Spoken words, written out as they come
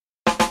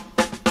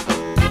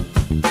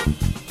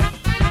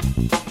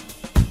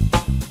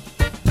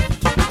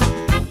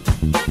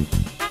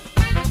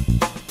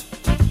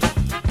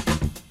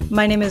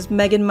My name is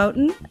Megan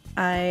Moten.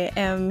 I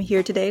am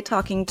here today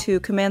talking to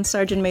Command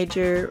Sergeant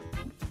Major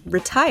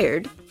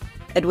retired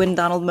Edwin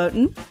Donald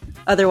Moten,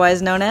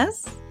 otherwise known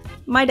as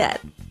my dad.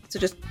 So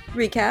just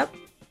recap,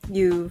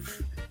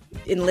 you've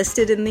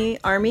enlisted in the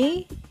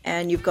Army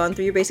and you've gone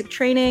through your basic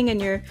training in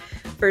your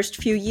first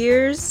few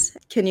years.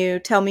 Can you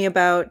tell me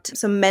about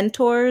some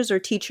mentors or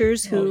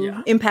teachers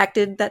who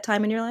impacted that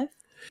time in your life?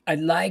 I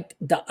liked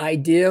the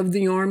idea of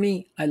the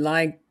Army. I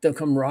liked the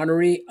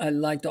camaraderie. I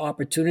liked the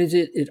opportunities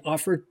it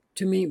offered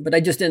to me, but I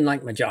just didn't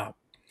like my job.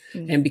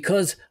 Mm-hmm. And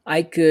because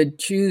I could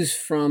choose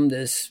from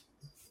this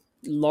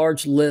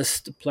large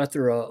list,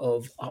 plethora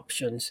of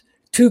options,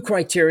 two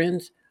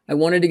criterions: I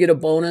wanted to get a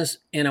bonus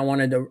and I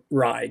wanted to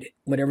ride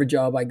whatever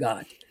job I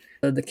got.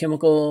 The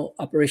chemical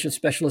operations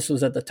specialist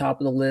was at the top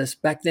of the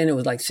list. Back then it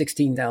was like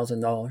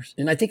 $16,000.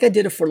 And I think I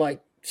did it for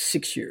like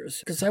 6 years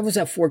because I was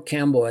at Fort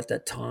Campbell at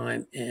that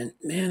time. And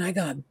man, I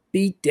got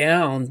beat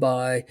down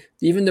by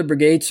even the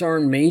brigade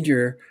sergeant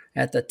major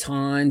at the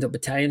time, the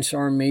battalion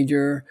sergeant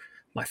major,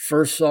 my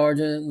first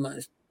sergeant, my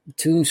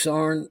platoon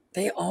sergeant.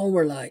 They all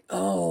were like,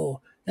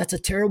 oh, that's a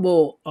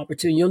terrible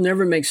opportunity. You'll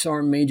never make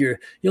sergeant major.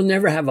 You'll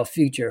never have a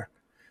future.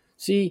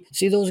 See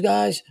those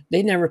guys?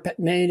 They never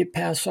made it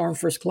past sergeant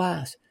first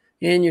class.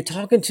 And you're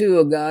talking to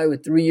a guy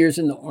with 3 years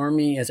in the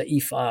Army as an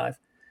E5.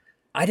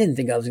 I didn't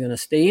think I was going to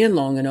stay in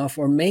long enough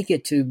or make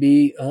it to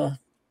be a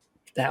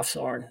staff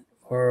sergeant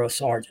or a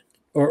sergeant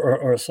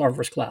or a sergeant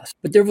first class.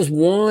 But there was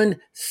one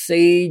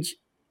sage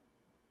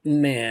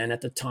man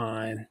at the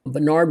time,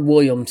 Bernard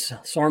Williams,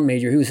 sergeant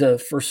major. He was a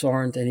first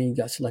sergeant and he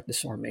got selected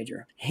sergeant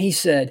major. He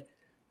said,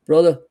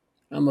 "Brother,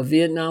 I'm a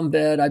Vietnam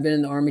vet. I've been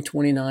in the Army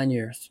 29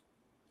 years.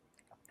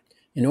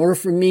 In order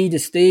for me to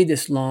stay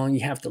this long,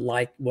 you have to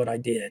like what I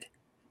did.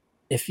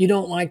 If you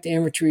don't like the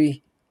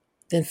infantry,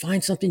 then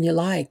find something you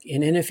like.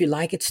 And then if you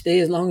like it, stay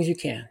as long as you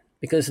can,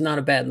 because it's not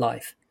a bad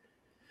life."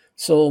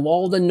 So of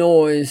all the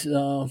noise,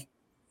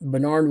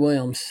 Bernard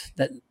Williams,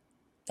 that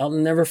I'll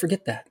never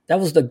forget that.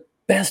 That was the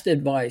best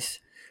advice.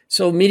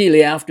 So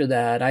immediately after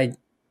that, I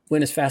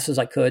went as fast as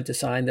I could to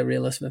sign the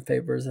reenlistment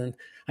papers. And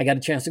I got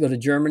a chance to go to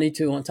Germany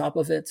too on top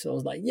of it. So I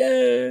was like,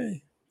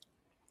 yay.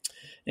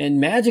 And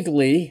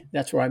magically,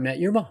 that's where I met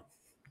your mom.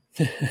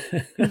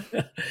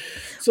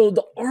 So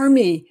the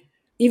Army,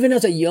 even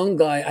as a young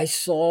guy, I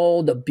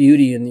saw the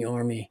beauty in the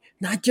Army,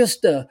 not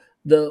just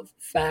the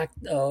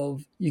fact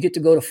of you get to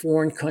go to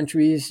foreign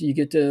countries, you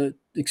get to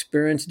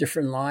experience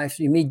different lives,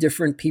 you meet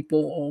different people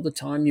all the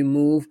time, you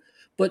move,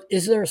 but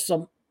is there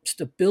some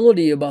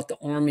stability about the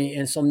Army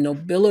and some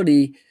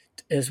nobility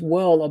as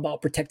well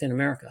about protecting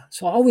America?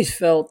 So I always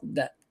felt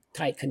that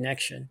tight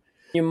connection.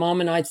 Your mom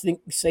and I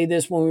say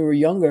this when we were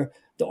younger,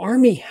 the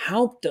Army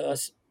helped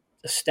us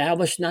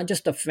establish not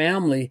just a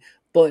family,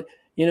 but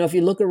if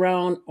you look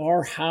around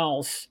our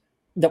house,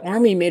 the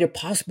Army made it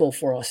possible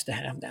for us to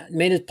have that. It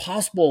made it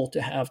possible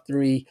to have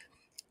 3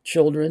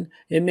 children.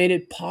 It made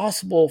it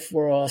possible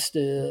for us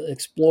to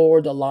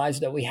explore the lives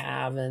that we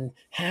have and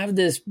have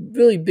this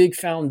really big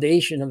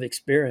foundation of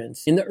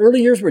experience. In the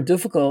early years were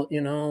difficult,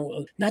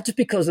 not just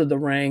because of the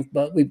rank,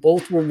 but we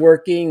both were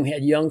working, we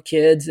had young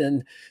kids,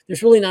 and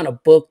there's really not a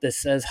book that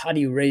says how do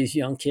you raise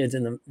young kids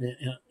in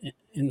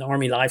the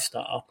Army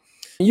lifestyle.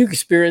 You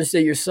experienced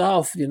it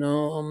yourself,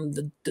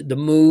 the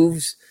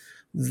moves,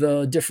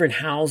 the different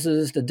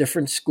houses, the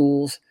different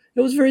schools.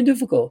 It was very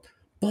difficult,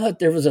 but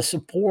there was a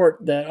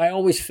support that I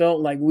always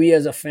felt like we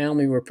as a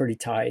family were pretty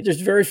tight.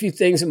 There's very few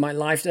things in my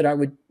life that I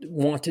would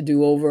want to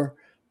do over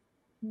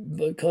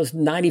because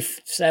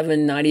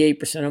 97,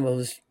 98% of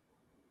it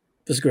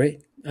was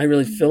great. I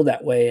really feel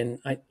that way. And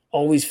I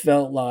always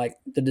felt like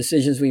the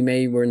decisions we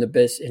made were in the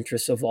best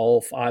interests of all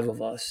 5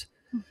 of us.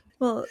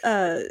 Well,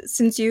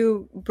 since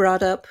you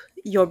brought up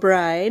your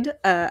bride,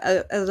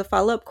 as a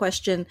follow-up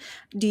question,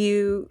 do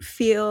you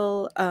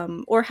feel,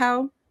 or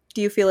how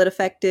do you feel it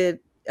affected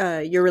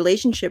your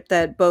relationship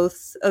that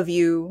both of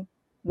you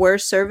were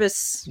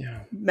service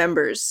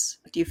members?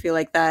 Do you feel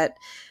like that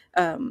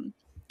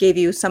gave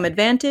you some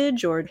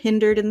advantage or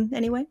hindered in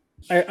any way?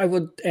 I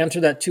would answer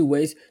that 2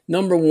 ways.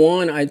 Number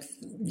one,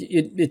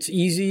 it's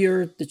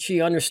easier that she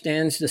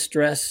understands the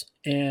stress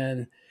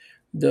and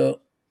the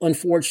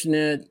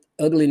unfortunate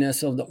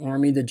ugliness of the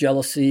Army, the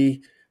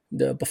jealousy,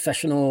 the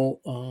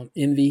professional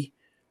envy.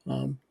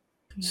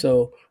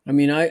 So,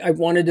 I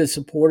wanted to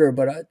support her,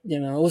 but it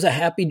was a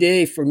happy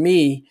day for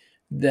me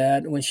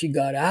that when she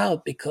got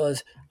out,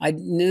 because I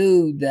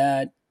knew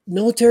that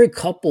military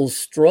couples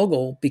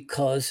struggle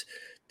because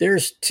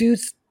there's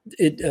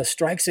it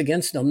strikes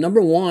against them.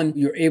 Number one,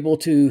 you're able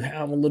to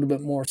have a little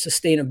bit more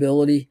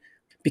sustainability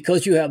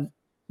because you have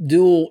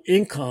dual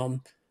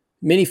income.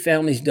 Many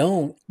families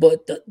don't,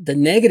 but the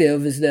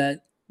negative is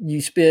that you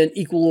spend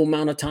equal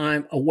amount of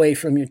time away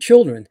from your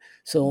children.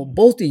 So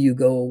both of you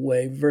go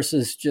away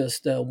versus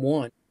just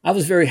one. I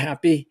was very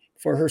happy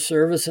for her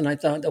service, and I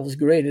thought that was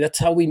great. That's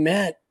how we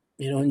met,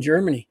 in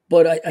Germany.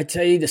 But I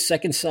tell you, the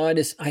second side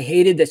is I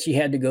hated that she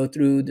had to go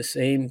through the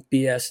same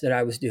BS that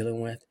I was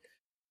dealing with.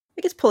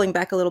 I guess pulling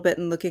back a little bit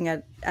and looking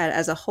at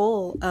as a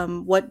whole,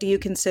 what do you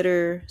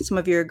consider some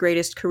of your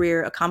greatest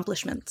career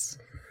accomplishments?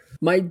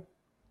 My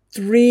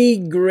three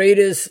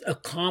greatest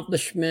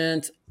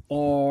accomplishments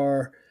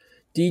are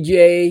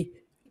DJ.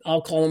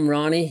 I'll call him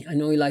Ronnie. I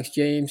know he likes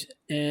James,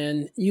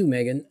 and you,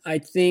 Megan. I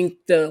think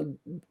the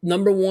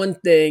number one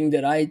thing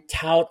that I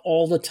tout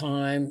all the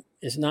time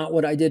is not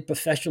what I did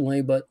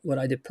professionally, but what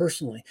I did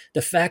personally.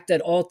 The fact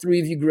that all three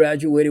of you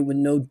graduated with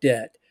no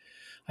debt.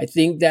 I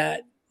think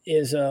that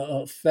is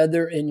a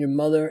feather in your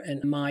mother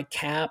and my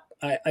cap.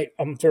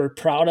 I'm very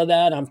proud of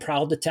that. I'm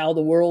proud to tell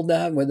the world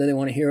that, whether they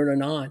want to hear it or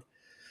not.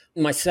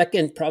 My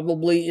second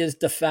probably is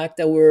the fact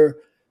that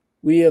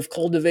we have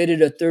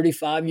cultivated a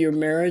 35-year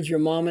marriage, your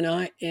mom and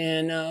I,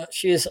 and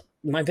she is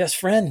my best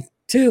friend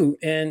too,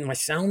 and my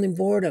sounding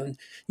board. And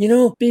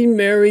being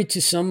married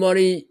to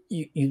somebody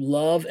you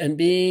love and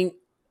being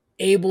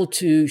able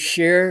to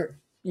share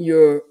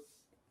your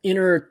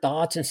inner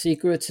thoughts and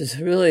secrets is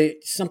really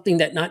something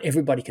that not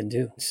everybody can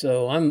do.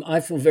 So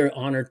I feel very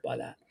honored by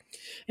that.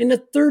 And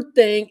the third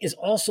thing is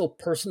also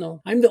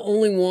personal. I'm the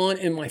only one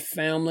in my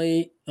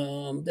family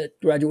that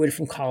graduated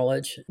from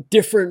college,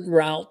 different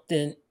route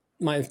than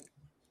my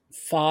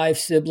 5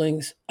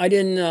 siblings. I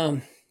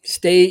didn't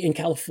stay in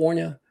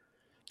California.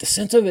 The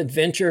sense of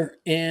adventure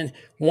and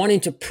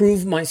wanting to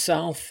prove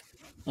myself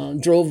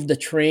drove the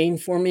train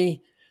for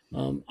me.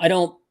 I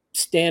don't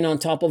stand on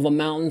top of a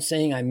mountain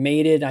saying I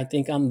made it. I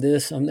think I'm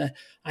this, I'm that.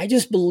 I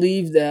just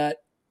believe that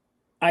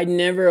I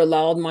never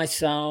allowed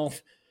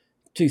myself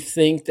to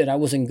think that I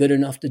wasn't good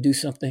enough to do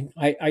something.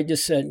 I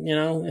just said,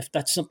 if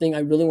that's something I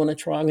really want to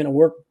try, I'm going to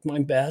work my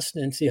best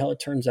and see how it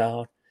turns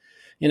out.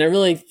 And I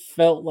really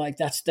felt like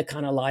that's the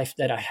kind of life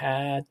that I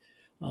had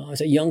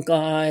as a young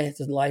guy,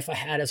 the life I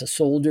had as a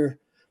soldier.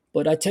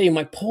 But I tell you,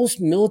 my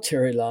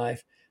post-military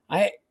life,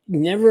 I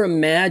never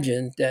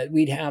imagined that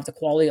we'd have the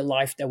quality of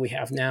life that we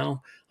have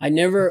now. I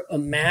never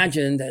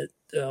imagined that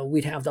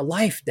we'd have the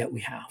life that we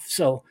have.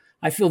 So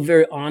I feel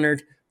very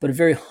honored, but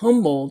very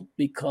humbled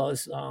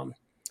because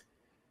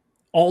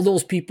all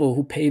those people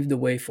who paved the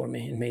way for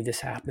me and made this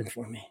happen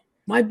for me.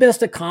 My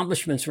best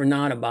accomplishments were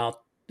not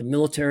about the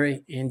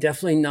military and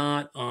definitely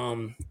not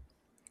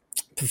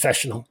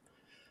professional.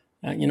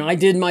 I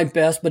did my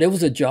best, but it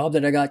was a job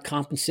that I got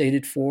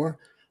compensated for.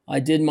 I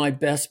did my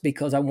best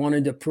because I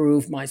wanted to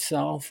prove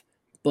myself.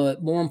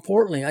 But more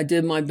importantly, I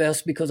did my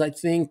best because I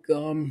think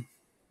I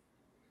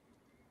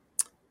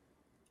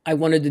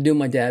wanted to do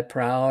my dad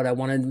proud. I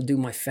wanted to do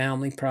my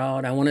family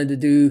proud. I wanted to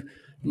do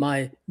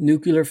my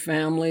nuclear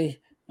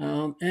family.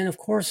 And of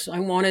course, I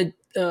wanted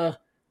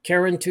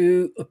Karen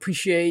to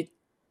appreciate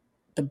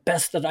the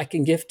best that I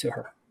can give to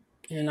her.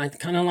 And I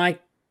kind of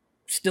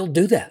still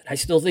do that. I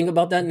still think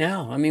about that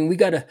now. I mean,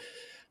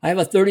 I have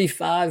a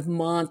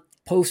 35-month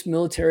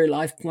post-military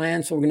life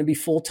plan, so we're going to be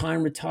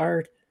full-time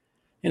retired.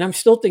 And I'm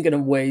still thinking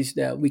of ways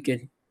that we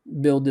could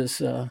build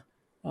this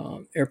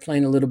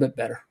airplane a little bit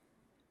better.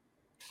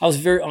 I was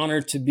very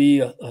honored to be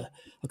a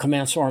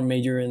command sergeant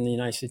major in the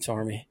United States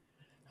Army.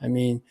 I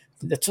mean,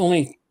 that's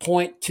only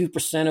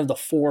 0.2% of the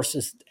force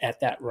is at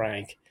that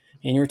rank.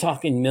 And you're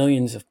talking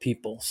millions of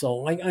people.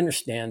 So I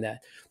understand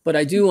that. But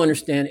I do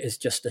understand it's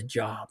just a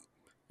job.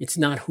 It's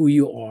not who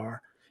you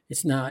are.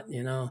 It's not,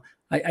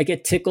 I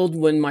get tickled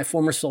when my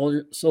former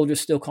soldiers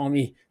still call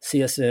me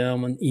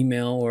CSM on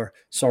email or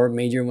sergeant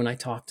major when I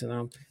talk to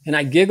them. And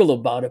I giggle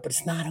about it, but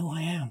it's not who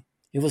I am.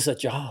 It was a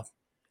job.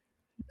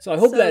 So I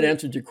hope that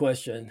answered your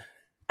question.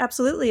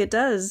 Absolutely, it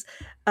does.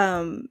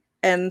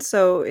 And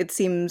so it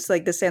seems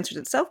like this answers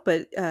itself,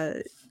 but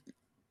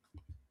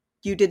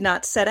you did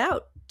not set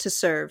out to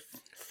serve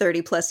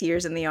 30 plus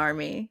years in the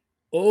Army.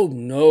 Oh,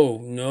 no.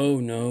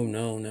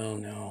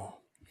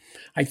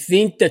 I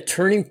think the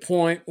turning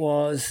point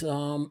was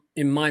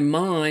in my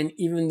mind,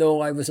 even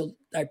though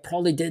I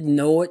probably didn't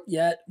know it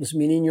yet, was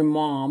meeting your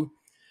mom.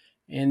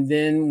 And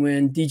then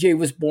when DJ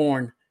was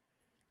born,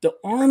 the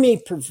Army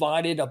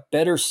provided a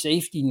better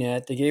safety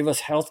net. They gave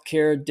us health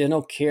care,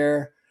 dental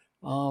care,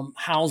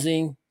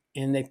 housing,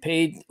 and they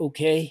paid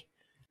okay.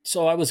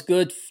 So I was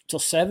good till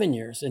 7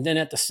 years. And then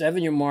at the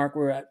 7-year mark,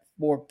 we're at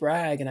Fort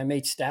Bragg, and I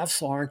made staff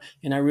sergeant,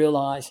 and I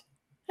realized,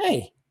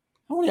 hey,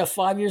 I only have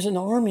 5 years in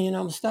the Army, and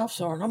I'm a staff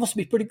sergeant. I must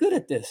be pretty good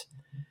at this.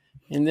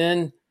 And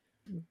then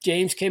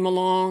James came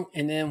along,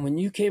 and then when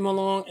you came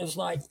along, it was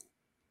like,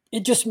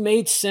 it just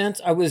made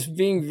sense. I was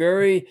being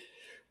very,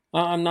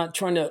 I'm not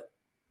trying to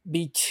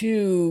be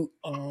too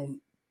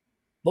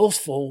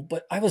boastful,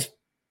 but I was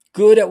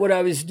good at what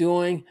I was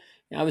doing.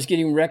 I was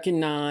getting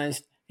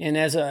recognized. And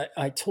as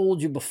I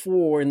told you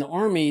before, in the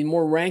Army,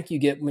 more rank you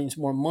get means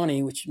more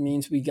money, which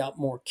means we got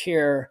more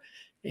care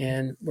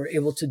and we're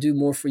able to do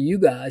more for you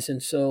guys.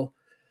 And so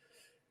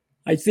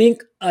I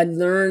think I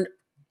learned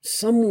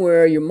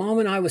somewhere, your mom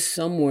and I was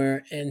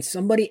somewhere, and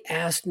somebody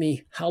asked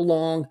me, how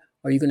long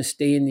are you going to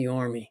stay in the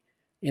Army?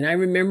 And I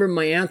remember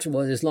my answer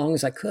was, as long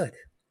as I could.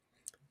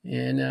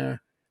 And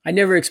I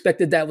never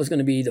expected that was going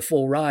to be the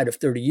full ride of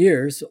 30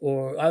 years,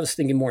 or I was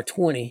thinking more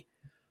 20.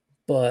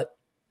 But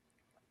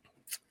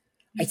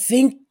I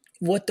think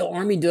what the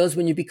Army does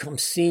when you become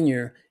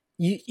senior,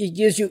 it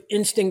gives you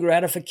instant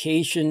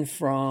gratification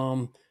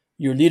from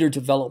your leader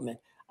development.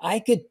 I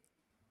could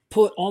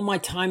put all my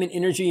time and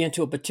energy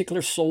into a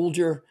particular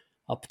soldier,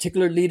 a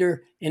particular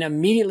leader, and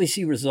immediately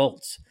see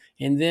results.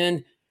 And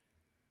then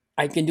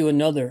I can do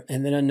another,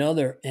 and then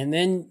another. And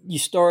then you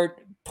start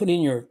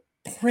putting your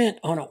print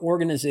on an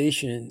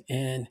organization.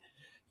 And,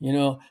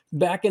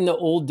 back in the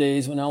old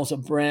days when I was a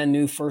brand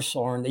new First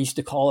Sergeant, they used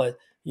to call it,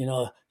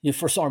 your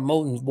First Sergeant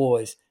Moten's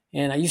boys.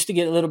 And I used to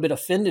get a little bit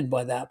offended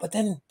by that. But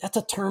then that's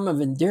a term of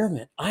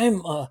endearment.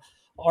 I'm a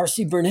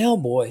R.C. Burnell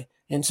boy.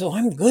 And so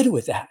I'm good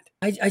with that.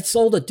 I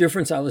saw the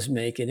difference I was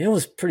making. It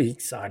was pretty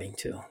exciting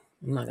too.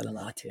 I'm not going to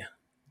lie to you.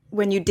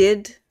 When you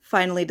did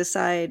finally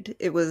decide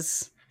it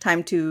was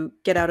time to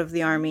get out of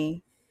the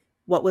Army,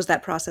 what was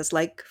that process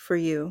like for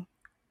you?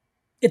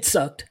 It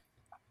sucked.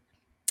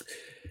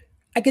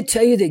 I could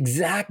tell you the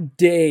exact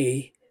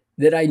day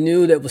that I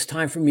knew that it was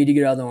time for me to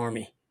get out of the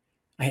Army.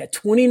 I had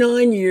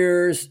 29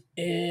 years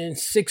and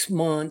 7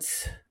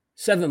 months.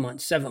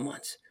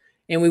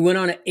 And we went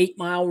on an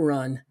 8-mile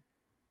run.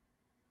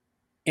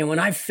 And when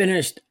I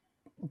finished,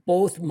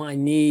 both my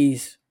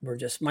knees were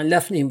just, my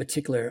left knee in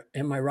particular,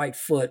 and my right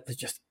foot was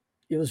just,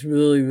 it was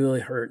really, really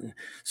hurting.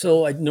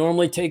 So I'd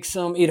normally take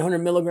some 800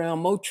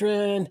 milligram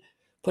Motrin,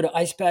 put an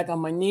ice pack on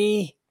my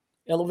knee,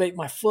 elevate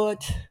my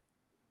foot.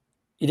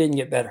 It didn't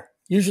get better.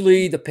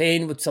 Usually the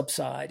pain would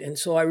subside. And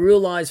so I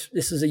realized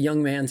this is a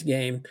young man's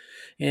game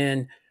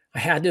and I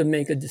had to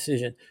make a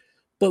decision.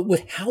 But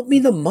what helped me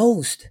the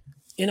most,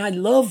 and I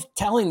love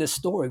telling this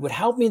story, what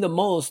helped me the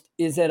most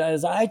is that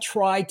as I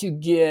tried to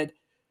get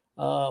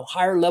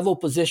higher level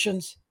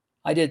positions,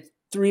 I did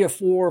 3 or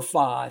 4 or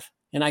 5,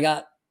 and I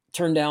got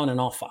turned down in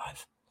all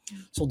 5.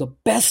 So the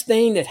best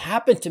thing that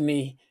happened to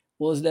me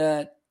was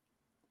that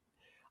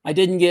I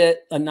didn't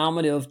get a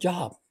nominative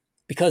job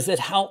because it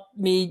helped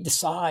me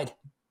decide,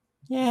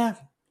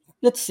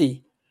 let's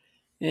see.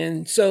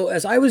 And so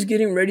as I was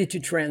getting ready to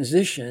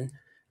transition,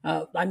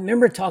 I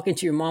remember talking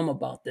to your mom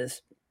about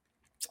this.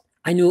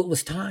 I knew it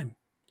was time,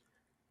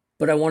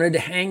 but I wanted to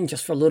hang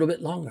just for a little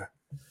bit longer.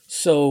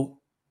 So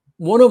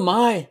one of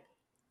my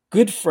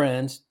good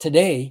friends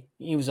today,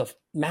 he was a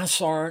mass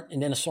sergeant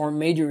and then a sergeant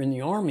major in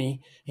the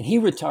Army, and he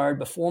retired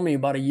before me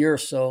about a year or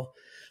so.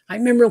 I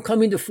remember him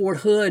coming to Fort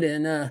Hood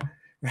and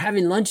we're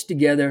having lunch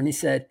together, and he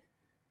said,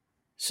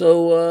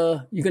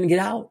 so you're going to get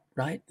out,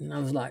 right? And I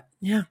was like,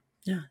 yeah.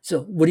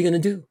 So what are you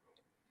going to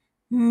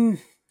do?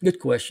 Good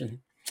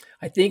question.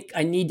 I think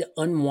I need to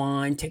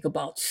unwind, take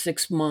about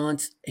 6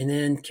 months, and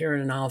then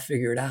Karen and I'll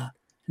figure it out.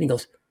 And he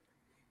goes,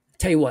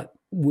 tell you what,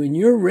 when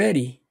you're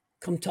ready,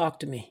 come talk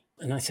to me.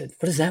 And I said,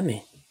 what does that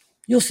mean?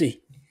 You'll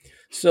see.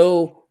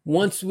 So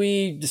once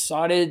we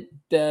decided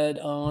that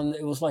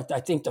it was like, I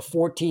think the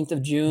 14th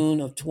of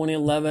June of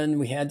 2011,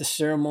 we had the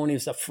ceremony. It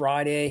was a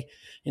Friday.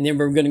 And then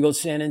we were going to go to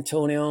San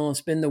Antonio and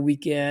spend the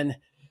weekend.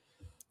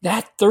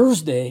 That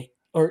Thursday,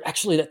 or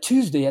actually that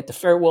Tuesday at the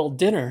farewell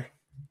dinner,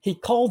 he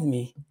called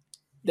me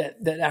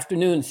that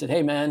afternoon and said,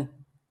 hey, man,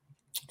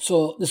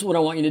 so this is what I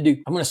want you to do.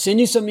 I'm going to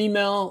send you some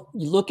email.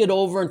 You look it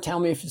over and tell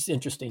me if it's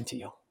interesting to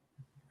you.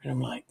 And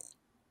I'm like,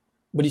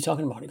 what are you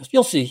talking about? He goes,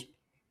 you'll see.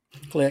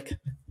 Click.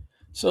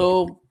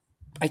 So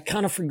I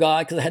kind of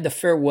forgot because I had the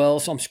farewell.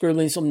 So I'm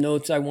scribbling some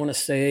notes I want to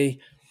say.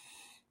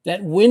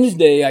 That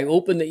Wednesday, I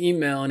opened the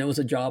email and it was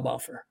a job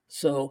offer.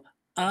 So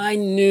I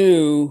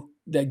knew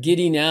that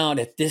getting out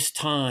at this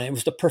time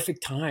was the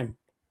perfect time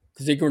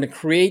because they're going to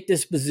create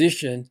this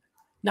position,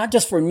 not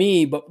just for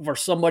me, but for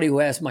somebody who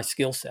has my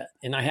skill set.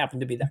 And I happen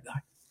to be that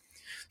guy.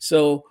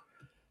 So,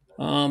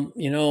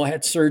 I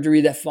had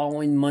surgery that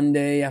following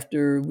Monday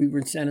after we were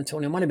in San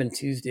Antonio. It might have been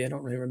Tuesday. I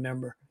don't really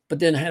remember. But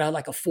then I had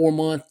like a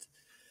 4-month,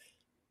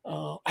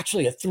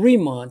 actually a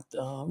 3-month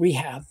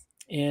rehab.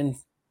 And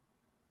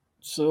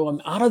so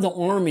I'm out of the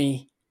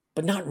Army,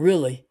 but not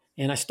really.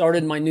 And I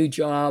started my new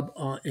job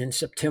in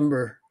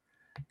September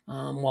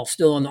while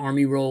still on the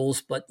Army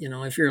rolls. But,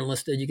 if you're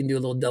enlisted, you can do a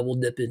little double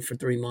dipping for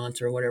 3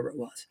 months or whatever it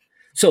was.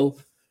 So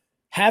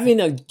having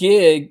a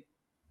gig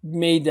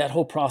made that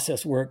whole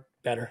process work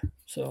better.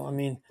 So,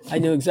 I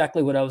knew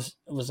exactly what I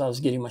was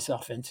getting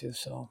myself into.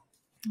 So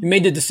it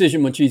made the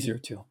decision much easier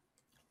too.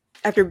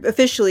 After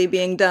officially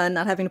being done,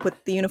 not having to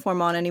put the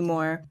uniform on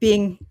anymore,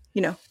 being,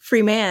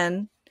 free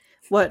man,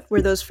 what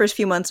were those first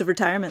few months of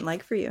retirement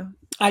like for you?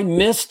 I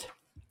missed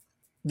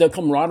the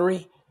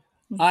camaraderie.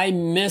 I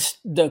missed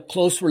the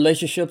close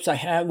relationships I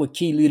had with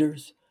key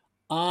leaders.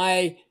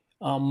 I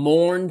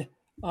mourned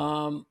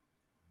the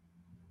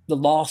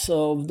loss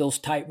of those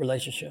tight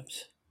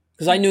relationships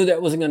because I knew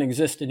that wasn't going to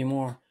exist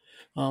anymore.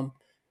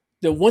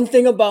 The one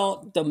thing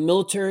about the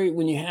military,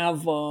 when you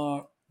have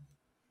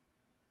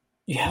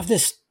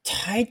this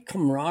tight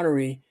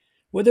camaraderie,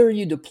 whether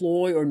you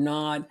deploy or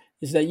not,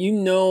 is that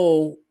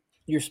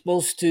you're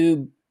supposed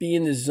to be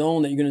in the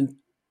zone that you're going to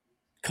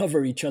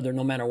cover each other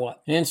no matter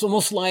what. And it's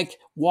almost like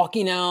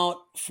walking out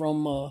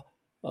from a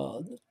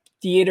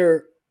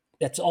theater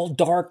that's all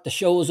dark, the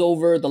show is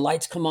over, the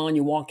lights come on,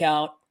 you walk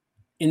out,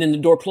 and then the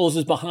door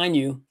closes behind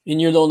you,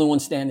 and you're the only one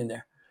standing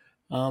there.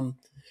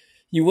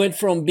 you went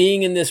from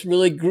being in this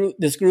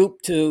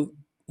group to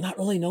not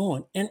really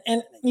knowing. And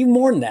you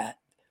mourn that.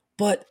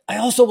 But I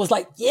also was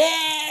like,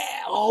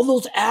 yeah, all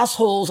those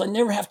assholes I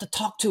never have to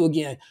talk to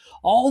again.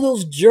 All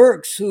those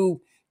jerks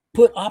who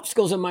put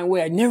obstacles in my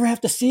way, I never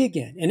have to see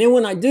again. And then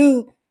when I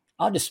do,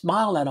 I'll just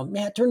smile at them.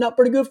 Man, it turned out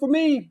pretty good for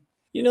me.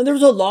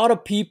 There's a lot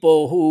of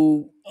people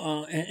who,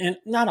 and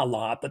not a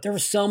lot, but there were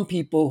some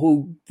people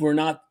who were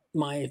not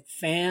my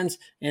fans.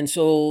 And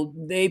so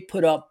they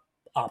put up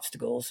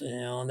obstacles.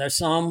 There's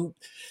some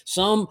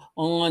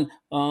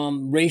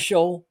on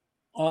racial,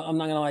 I'm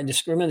not going to lie,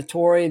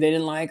 discriminatory. They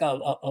didn't like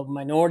a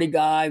minority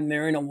guy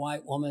marrying a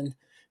white woman.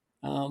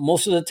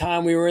 Most of the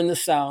time we were in the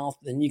South,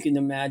 and you can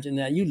imagine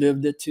that. You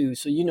lived it too,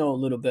 so you know a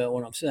little bit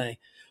what I'm saying.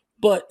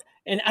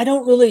 And I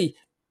don't really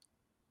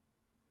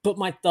put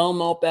my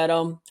thumb up at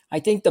them. I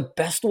think the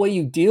best way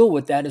you deal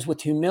with that is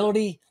with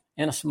humility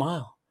and a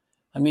smile.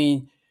 I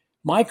mean,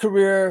 my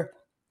career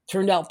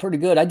turned out pretty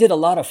good. I did a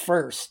lot of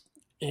firsts,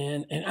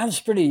 and I was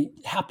pretty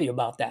happy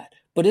about that.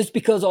 But it's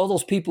because all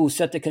those people who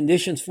set the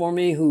conditions for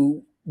me,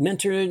 who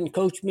mentored and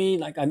coached me,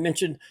 like I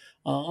mentioned,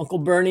 Uncle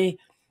Bernie,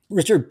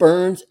 Richard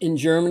Burns in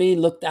Germany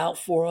looked out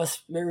for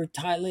us very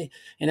tightly.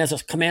 And as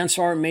a command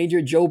sergeant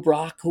major, Joe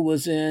Brock, who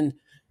was in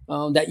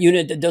that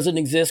unit that doesn't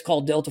exist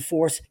called Delta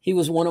Force, he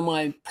was one of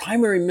my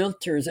primary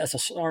mentors as a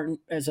sergeant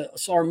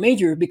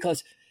major,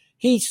 because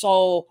he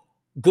saw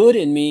good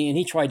in me and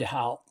he tried to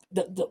help.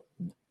 The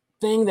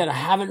thing that I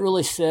haven't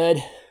really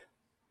said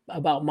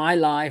about my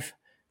life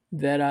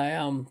that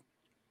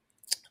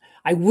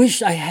I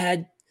wish I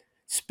had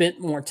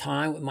spent more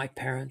time with my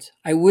parents.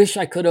 I wish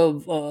I could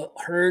have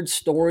heard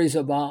stories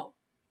about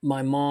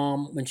my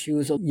mom when she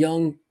was a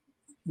young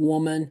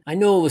woman. I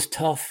know it was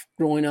tough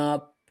growing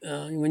up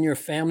when your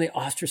family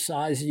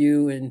ostracized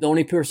you and the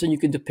only person you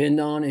can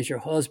depend on is your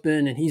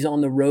husband, and he's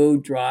on the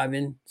road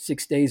driving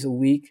 6 days a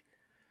week.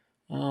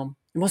 It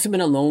must have been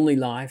a lonely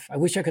life. I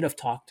wish I could have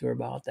talked to her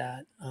about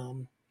that.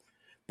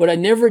 But I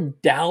never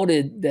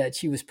doubted that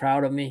she was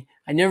proud of me.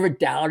 I never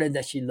doubted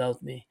that she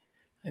loved me.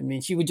 I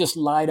mean, she would just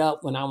light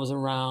up when I was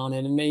around,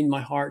 and it made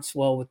my heart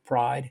swell with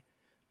pride.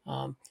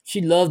 She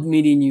loved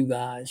meeting you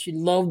guys. She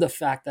loved the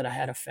fact that I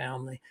had a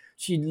family.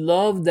 She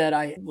loved that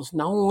I was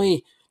not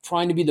only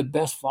trying to be the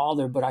best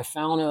father, but I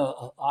found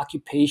a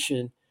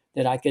occupation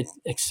that I could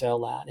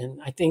excel at.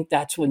 And I think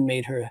that's what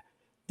made her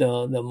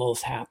the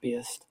most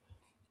happiest.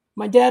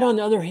 My dad, on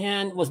the other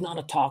hand, was not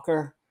a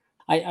talker.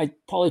 I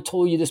probably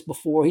told you this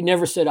before. He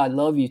never said, I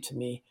love you to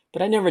me,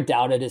 but I never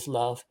doubted his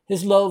love.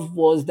 His love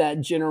was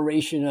that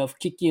generation of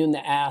kick you in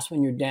the ass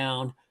when you're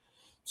down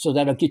so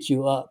that'll get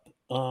you up.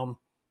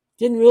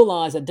 Didn't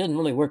realize that doesn't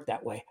really work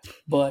that way,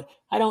 but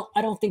I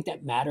don't think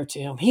that mattered to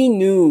him. He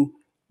knew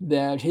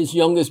that his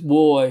youngest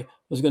boy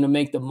was going to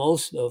make the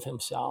most of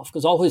himself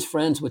because all his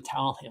friends would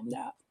tell him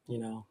that,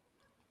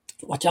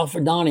 watch out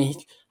for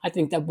Donnie. I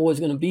think that boy's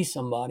going to be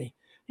somebody.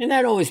 And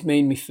that always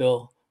made me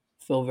feel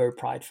very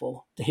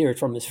prideful to hear it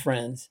from his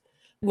friends.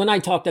 When I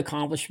talk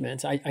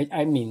accomplishments,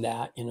 I mean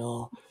that,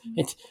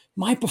 It's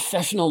my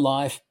professional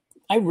life.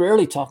 I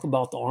rarely talk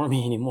about the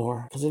Army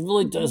anymore because it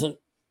really doesn't.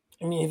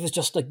 I mean, it was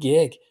just a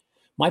gig.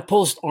 My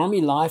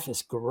post-Army life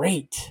is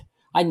great.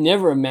 I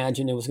never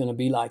imagined it was going to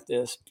be like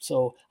this.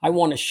 So I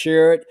want to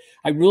share it.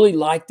 I really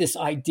like this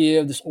idea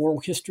of this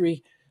oral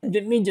history.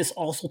 Let me just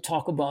also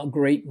talk about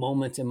great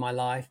moments in my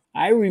life.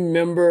 I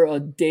remember a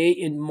day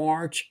in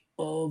March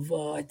of,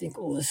 I think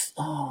it was,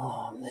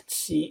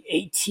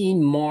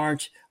 18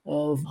 March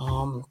of,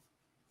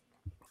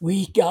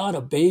 we got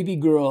a baby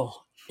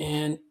girl.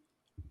 And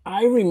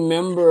I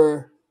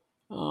remember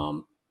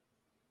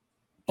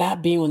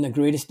that being one of the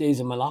greatest days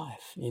of my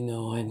life,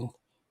 and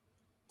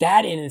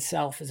that in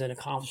itself is an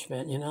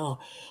accomplishment,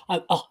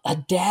 a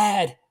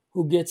dad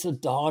who gets a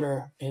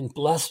daughter and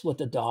blessed with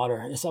a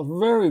daughter. It's a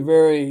very,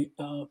 very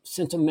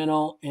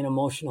sentimental and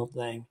emotional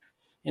thing.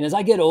 And as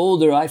I get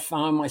older, I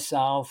find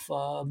myself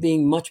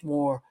being much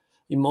more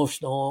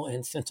emotional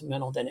and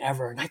sentimental than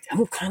ever. And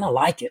I'm kind of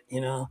like it,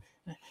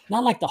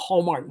 not like the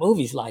Hallmark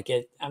movies like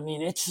it. I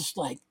mean, it's just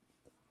like,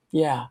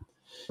 yeah.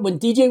 When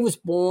DJ was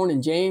born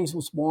and James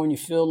was born, you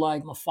feel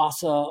like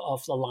Mufasa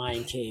of the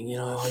Lion King,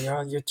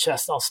 your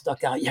chest all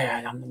stuck out.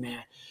 Yeah, I'm the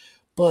man.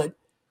 But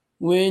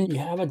when you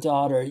have a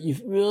daughter, you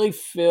really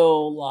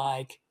feel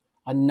like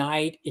a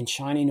knight in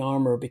shining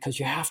armor because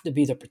you have to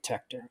be the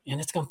protector.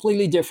 And it's a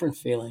completely different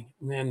feeling.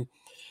 And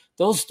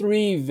those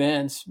three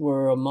events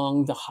were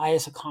among the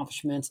highest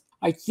accomplishments.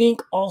 I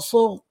think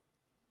also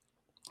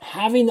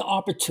having the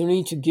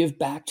opportunity to give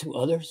back to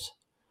others,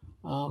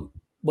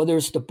 whether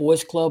it's the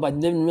Boys Club, I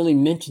didn't really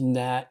mention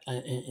that.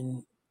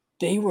 And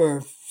they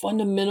were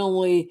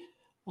fundamentally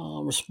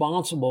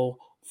responsible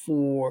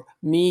for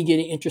me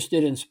getting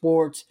interested in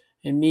sports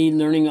and me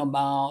learning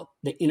about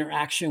the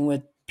interaction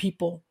with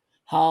people,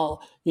 how,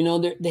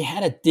 they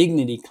had a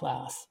dignity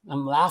class.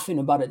 I'm laughing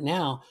about it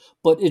now,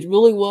 but it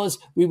really was,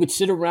 we would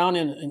sit around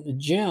in the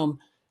gym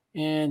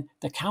and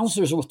the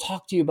counselors would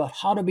talk to you about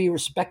how to be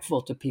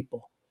respectful to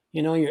people.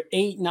 You're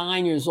 8,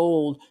 9 years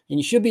old and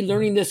you should be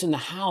learning this in the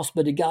house,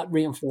 but it got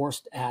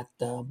reinforced at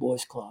the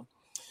Boys Club.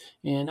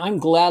 And I'm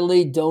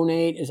gladly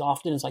donate as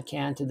often as I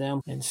can to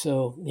them. And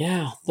so,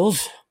 yeah,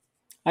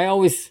 I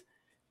always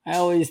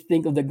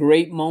think of the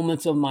great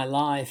moments of my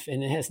life,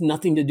 and it has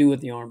nothing to do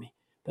with the Army,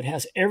 but it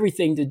has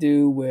everything to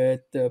do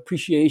with the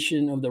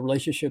appreciation of the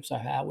relationships I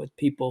have with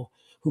people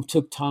who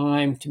took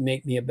time to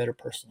make me a better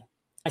person.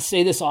 I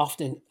say this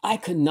often, I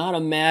could not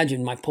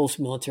imagine my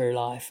post-military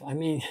life. I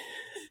mean,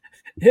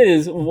 it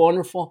is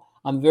wonderful.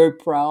 I'm very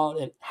proud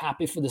and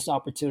happy for this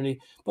opportunity,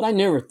 but I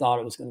never thought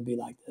it was going to be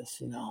like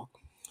this,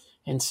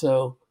 And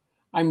so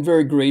I'm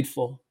very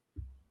grateful.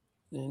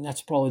 And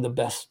that's probably the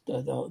best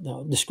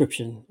the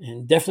description,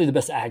 and definitely the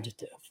best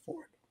adjective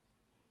for it.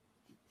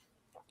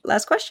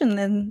 Last question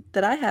then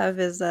that I have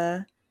is,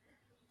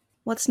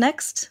 what's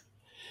next?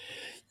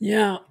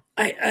 Yeah,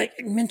 I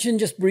mentioned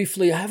just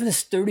briefly, I have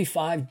this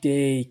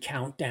 35-day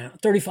countdown,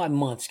 35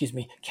 months,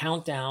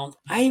 countdown.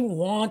 I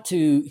want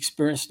to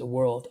experience the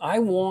world. I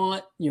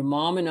want your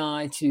mom and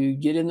I to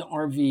get in the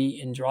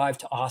RV and drive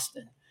to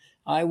Austin.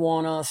 I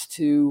want us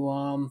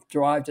to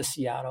drive to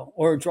Seattle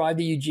or drive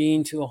to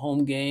Eugene to a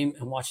home game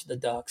and watch the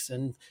Ducks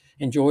and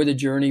enjoy the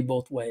journey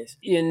both ways.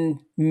 In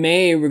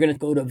May, we're going to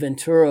go to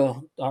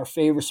Ventura, our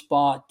favorite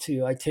spot.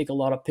 I take a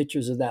lot of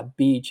pictures of that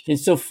beach.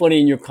 It's so funny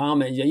in your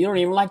comments. You don't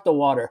even like the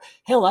water.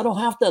 Hell, I don't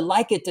have to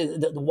like it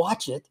to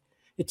watch it.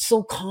 It's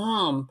so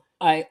calm.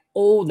 I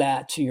owe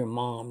that to your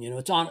mom.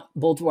 It's on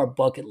both of our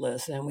bucket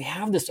lists. And we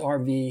have this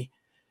RV.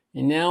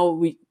 And now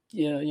we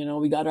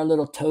got our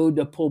little toad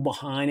to pull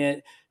behind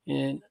it.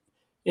 And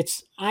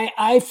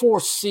I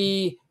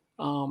foresee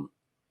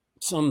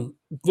some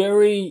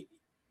very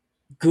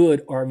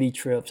good RV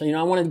trips.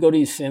 I wanted to go to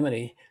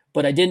Yosemite,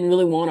 but I didn't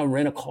really want to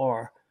rent a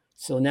car.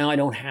 So now I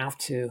don't have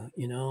to,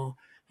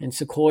 and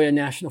Sequoia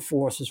National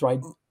Forest is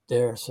right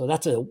there. So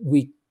that's a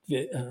week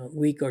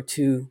or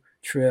two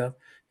trip.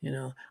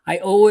 I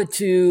owe it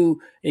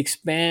to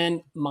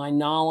expand my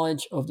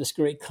knowledge of this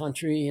great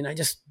country. And I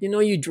just,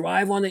 you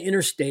drive on the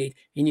interstate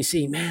and you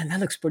see, man, that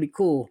looks pretty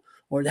cool,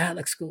 or that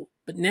looks cool.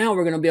 But now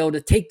we're going to be able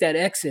to take that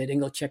exit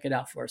and go check it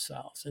out for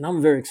ourselves. And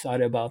I'm very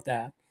excited about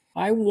that.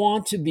 I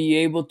want to be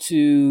able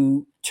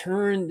to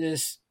turn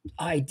this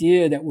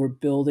idea that we're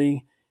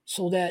building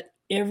so that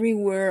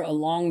everywhere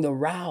along the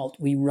route,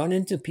 we run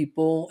into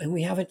people and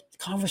we have a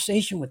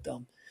conversation with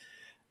them.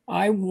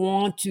 I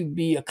want to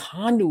be a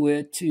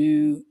conduit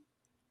to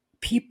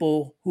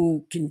people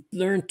who can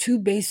learn two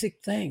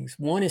basic things.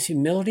 One is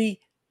humility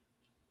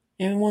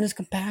and one is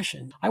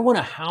compassion. I want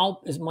to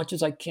help as much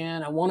as I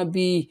can. I want to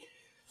be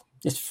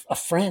just a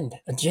friend,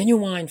 a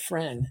genuine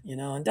friend,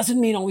 It doesn't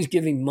mean always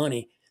giving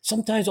money.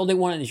 Sometimes all they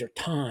want is your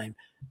time,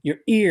 your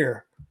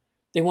ear.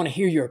 They want to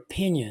hear your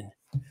opinion.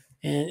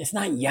 And it's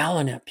not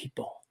yelling at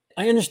people.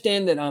 I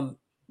understand that I'm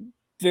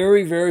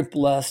very, very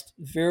blessed,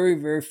 very,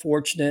 very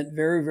fortunate,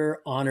 very, very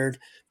honored.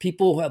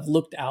 People who have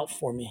looked out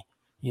for me,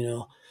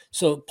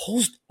 So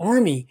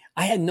post-Army,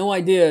 I had no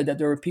idea that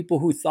there were people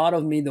who thought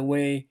of me the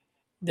way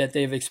that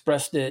they've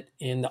expressed it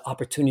in the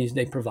opportunities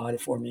they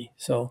provided for me.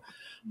 So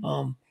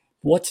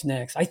what's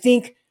next? I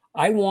think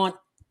I want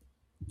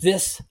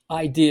this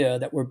idea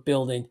that we're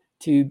building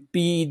to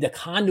be the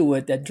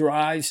conduit that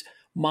drives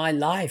my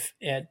life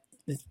at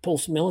the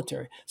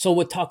post-military. So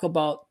we'll talk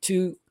about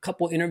a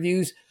couple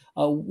interviews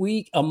a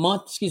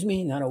month,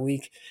 not a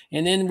week.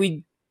 And then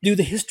we do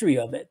the history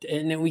of it,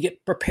 and then we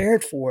get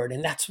prepared for it.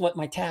 And that's what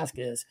my task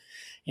is.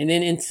 And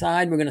then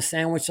inside, we're going to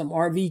sandwich some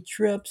RV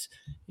trips.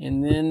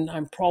 And then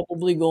I'm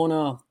probably going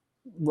to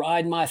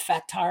ride my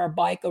fat tire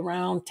bike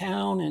around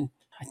town. And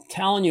I'm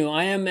telling you,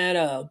 I am at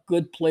a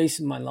good place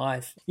in my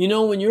life.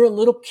 When you're a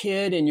little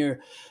kid and you're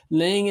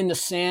laying in the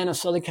sand of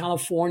Southern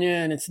California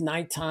and it's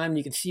nighttime,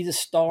 you can see the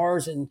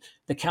stars, and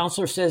the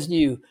counselor says to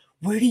you,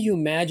 where do you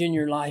imagine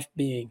your life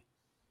being?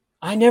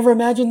 I never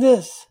imagined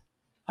this.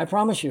 I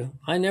promise you,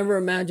 I never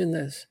imagined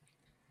this.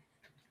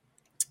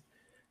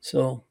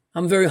 So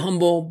I'm very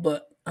humble,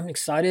 but I'm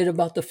excited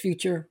about the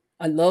future.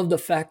 I love the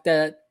fact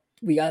that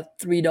we got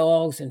 3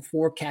 dogs and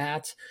 4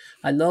 cats.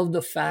 I love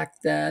the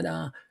fact that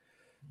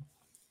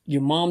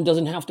your mom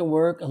doesn't have to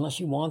work unless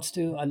she wants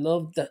to. I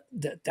love that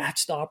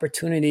that's the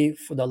opportunity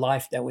for the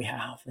life that we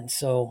have. And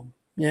so,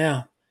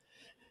 yeah,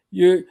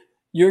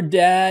 your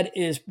dad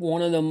is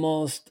one of the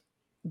most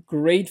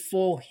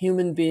grateful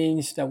human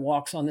beings that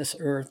walks on this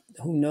earth,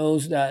 who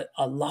knows that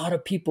a lot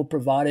of people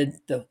provided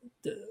the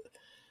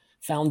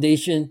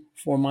foundation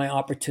for my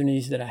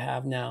opportunities that I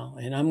have now.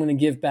 And I'm going to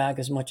give back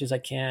as much as I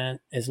can,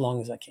 as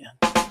long as I can.